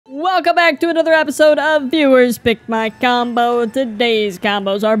welcome back to another episode of Viewers Pick My Combo. Today's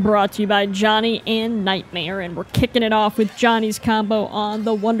combos are brought to you by Johnny and Nightmare, and we're kicking it off with Johnny's combo on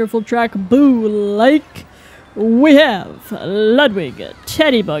the wonderful track Boo Lake. We have Ludwig,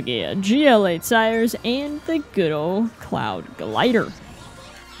 Teddy Buggy, GL8 Sires, and the good old Cloud Glider.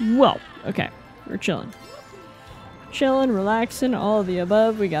 Whoa, okay, we're chilling. Chilling, relaxing, all of the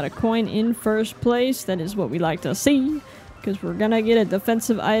above. We got a coin in first place. That is what we like to see, because we're gonna get a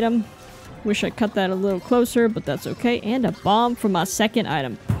defensive item. Wish I cut that a little closer, but that's okay. And a bomb for my second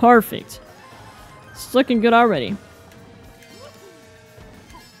item. Perfect. It's looking good already.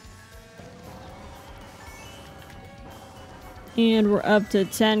 And we're up to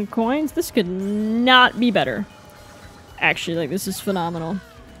 10 coins. This could not be better. Actually, like, this is phenomenal.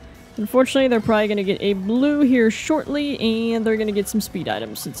 Unfortunately, they're probably going to get a blue here shortly, and they're going to get some speed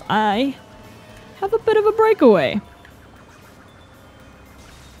items since I have a bit of a breakaway.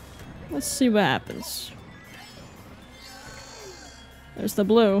 Let's see what happens. There's the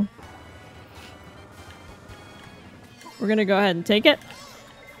blue. We're going to go ahead and take it.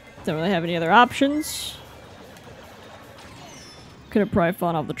 Don't really have any other options. Could have probably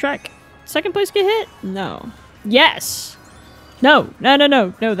fallen off the track. Second place get hit? No. Yes! No, no, no,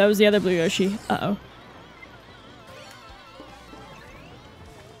 no, no, that was the other blue Yoshi. Uh-oh.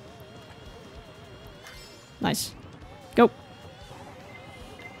 Nice. Go.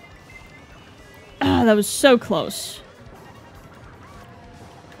 Ah, that was so close.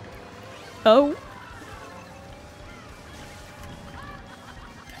 Oh.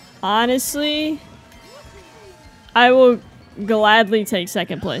 Honestly, I will gladly take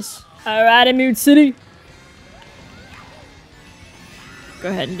second place. Alright, Mute City. Go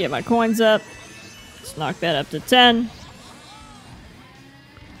ahead and get my coins up. Let's knock that up to 10.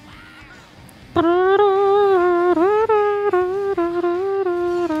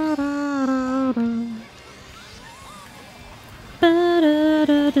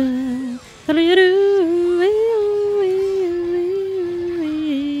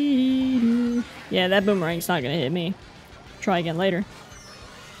 Yeah, that boomerang's not gonna hit me. Try again later.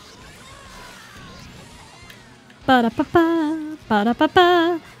 Ba-da-ba-ba.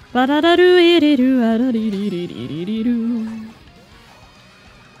 Ba-da-ba-ba, ba-da-da-doo-ee-dee-doo-ah-da-dee-dee-dee-dee-doo.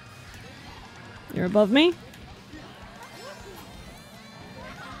 You're above me?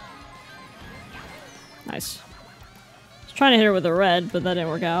 Nice. I was trying to hit her with a red, but that didn't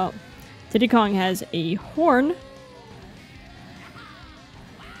work out. Diddy Kong has a horn.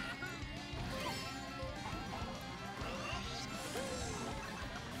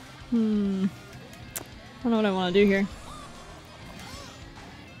 I don't know what I want to do here.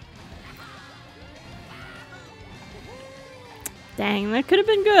 Dang, that could have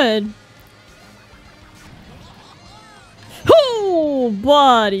been good. Oh,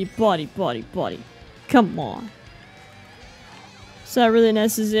 buddy. Come on. Is that really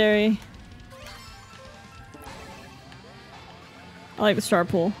necessary? I like the star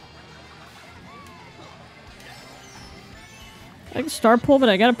pull. I like the star pull, but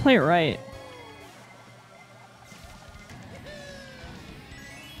I gotta play it right.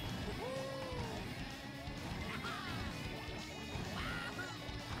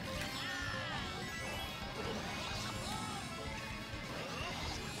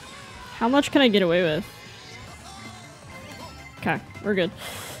 How much can I get away with? Okay, we're good.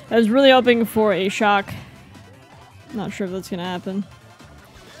 I was really hoping for a shock. Not sure if that's gonna happen.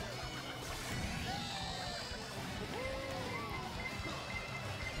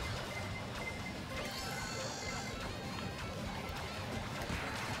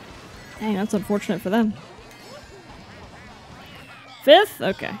 Dang, that's unfortunate for them. Fifth?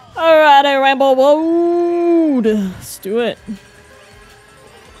 Okay. Alright, I Rambo Road! Let's do it.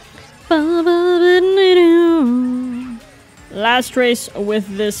 Last race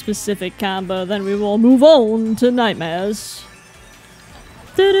with this specific combo, then we will move on to Nightmares.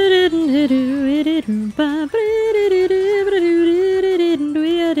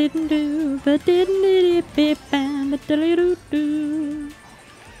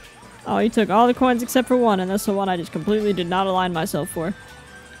 Oh, he took all the coins except for one, and that's the one I just completely did not align myself for.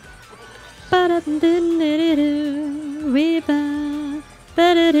 What?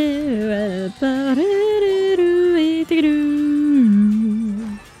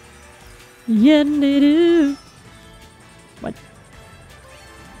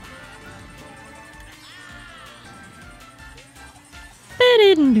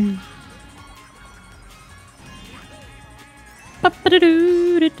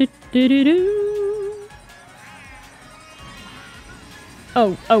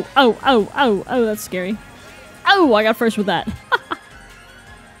 Oh, that's scary. Oh, I got first with that.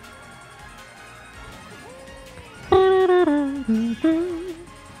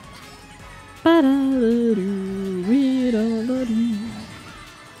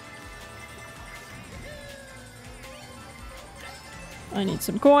 I need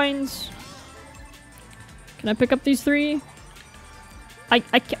some coins. Can I pick up these 3? I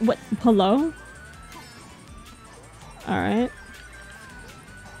can't. What? Hello? Alright.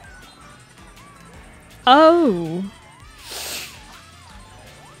 Oh.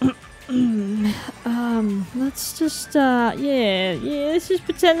 Let's just, yeah, let's just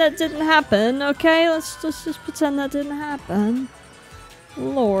pretend that didn't happen, okay? Let's just pretend that didn't happen.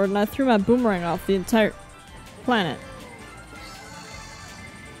 Lord, and I threw my boomerang off the entire planet.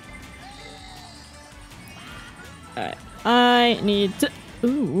 Alright. I need to...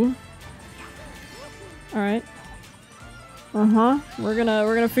 Ooh. Alright. Uh-huh. We're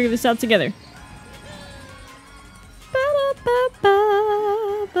gonna figure this out together.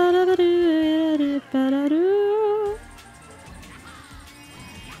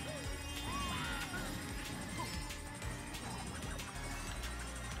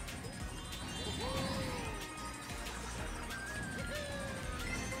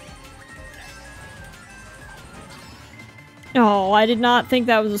 Oh, I did not think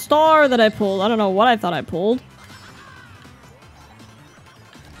that was a star that I pulled. I don't know what I thought I pulled.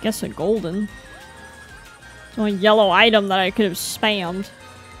 Guess a golden. It's the only yellow item that I could have spammed.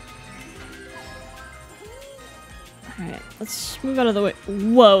 Alright, let's move out of the way.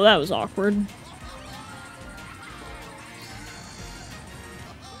 Whoa, that was awkward.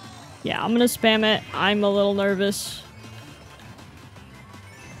 Yeah, I'm gonna spam it. I'm a little nervous.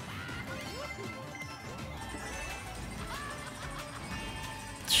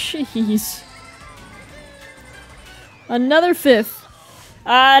 Jeez. Another 5th.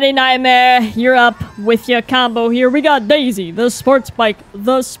 Alrighty, Nightmare, you're up with your combo here. We got Daisy, the sports bike,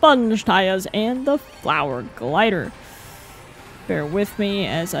 the sponge tires, and the flower glider. Bear with me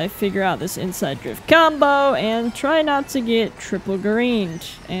as I figure out this inside drift combo and try not to get triple greened.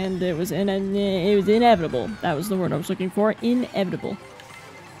 And it was inevitable. That was the word I was looking for. Inevitable.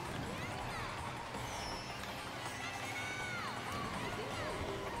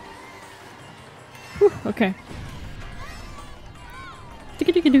 Whew, okay.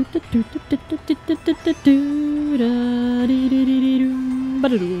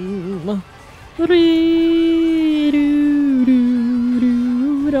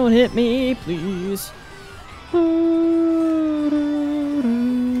 Don't hit me, please.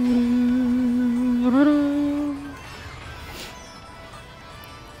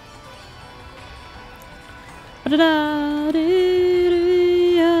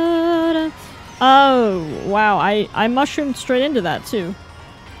 Oh, wow, I mushroomed straight into that too.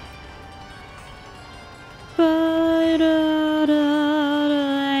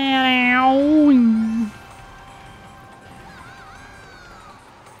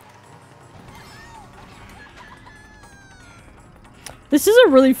 This is a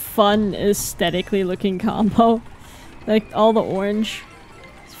really fun, aesthetically looking combo. Like, all the orange.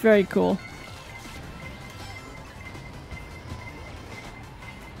 It's very cool.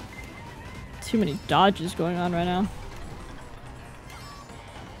 Too many dodges going on right now.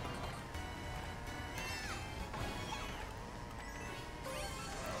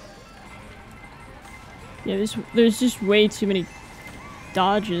 Yeah, there's just way too many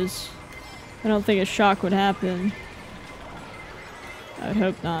dodges. I don't think a shock would happen. I would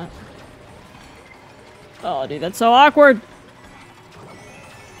hope not. Oh, dude, that's so awkward!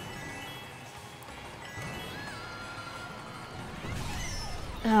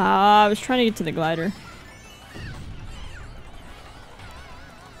 Ah, I was trying to get to the glider.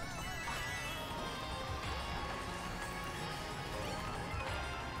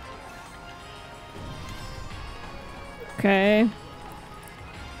 Okay.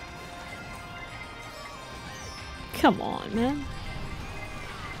 Come on, man.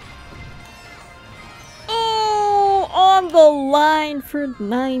 Oh, on the line for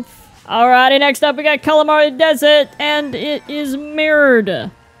 9th. Alrighty, next up we got Calamari Desert, and it is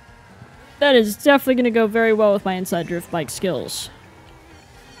mirrored. That is definitely going to go very well with my inside drift bike skills.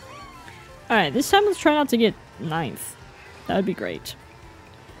 Alright, this time let's try not to get 9th. That would be great.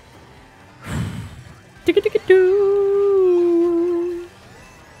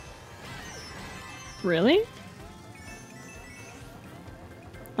 Really?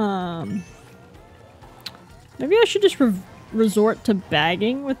 Maybe I should just resort to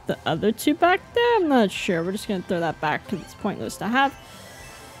bagging with the other 2 back there? I'm not sure. We're just gonna throw that back because it's pointless to have.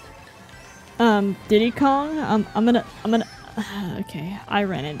 Diddy Kong? I'm gonna... Okay, I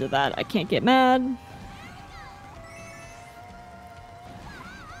ran into that. I can't get mad.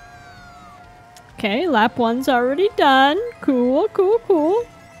 Okay, lap 1's already done. Cool, cool, cool.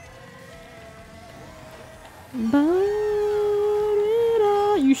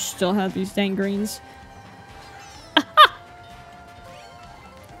 You still have these dang greens.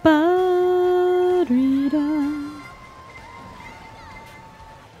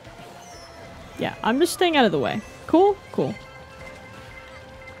 Yeah, I'm just staying out of the way. Cool, cool.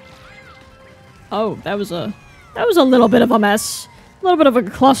 Oh, that was a little bit of a mess. A little bit of a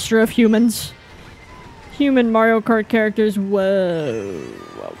cluster of humans. Human Mario Kart characters. Whoa.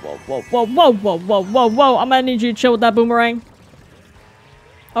 Whoa, whoa, whoa, whoa, whoa, whoa, whoa, whoa. I'm gonna need you to chill with that boomerang.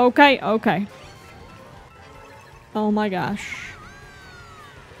 Okay, okay. Oh my gosh.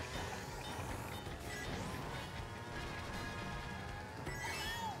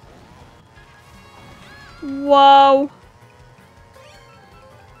 Whoa.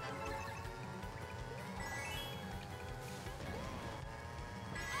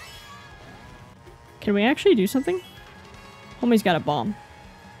 Can we actually do something? Homie's got a bomb.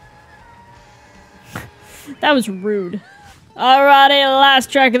 That was rude. Alrighty,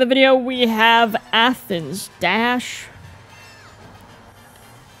 last track of the video, we have Athens Dash.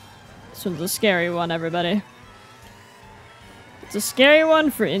 This one's a scary one, everybody. It's a scary one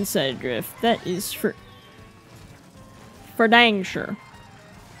for Inside Drift. That is for dang sure.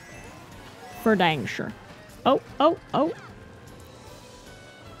 For dang sure. Oh, oh, oh.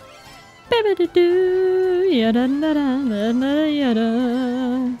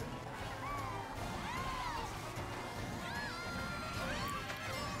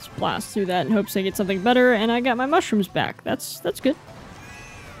 Let's blast through that in hopes I get something better, and I got my mushrooms back. That's good.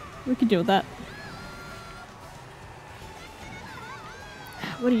 We can deal with that.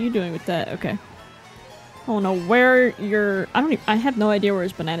 What are you doing with that? Okay. I don't know where your... I have no idea where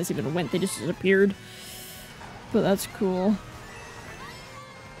his bananas even went. They just disappeared. But that's cool.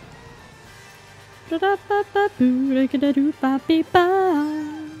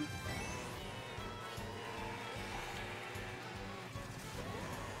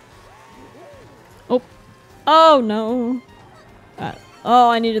 Oh. Oh, no. Oh,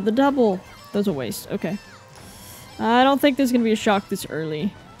 I needed the double. That was a waste. Okay. I don't think there's gonna be a shock this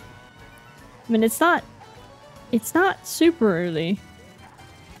early. I mean, it's not super early.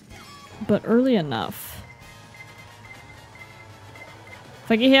 But early enough.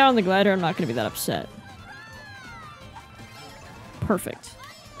 If I get hit on the glider, I'm not going to be that upset. Perfect.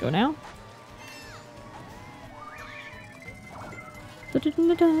 Go now.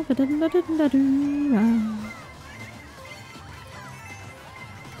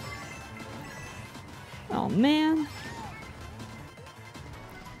 Oh, man.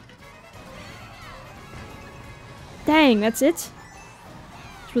 Dang, that's it?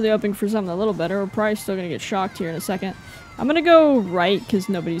 It's really hoping for something a little better. We're probably still going to get shocked here in a second. I'm gonna go right, because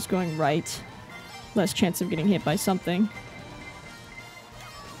nobody's going right. Less chance of getting hit by something.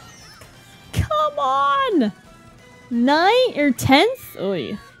 Come on! 9th or 10th?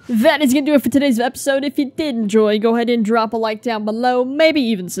 Oy. That is gonna do it for today's episode. If you did enjoy, go ahead and drop a like down below. Maybe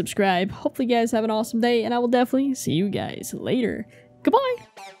even subscribe. Hopefully you guys have an awesome day, and I will definitely see you guys later. Goodbye!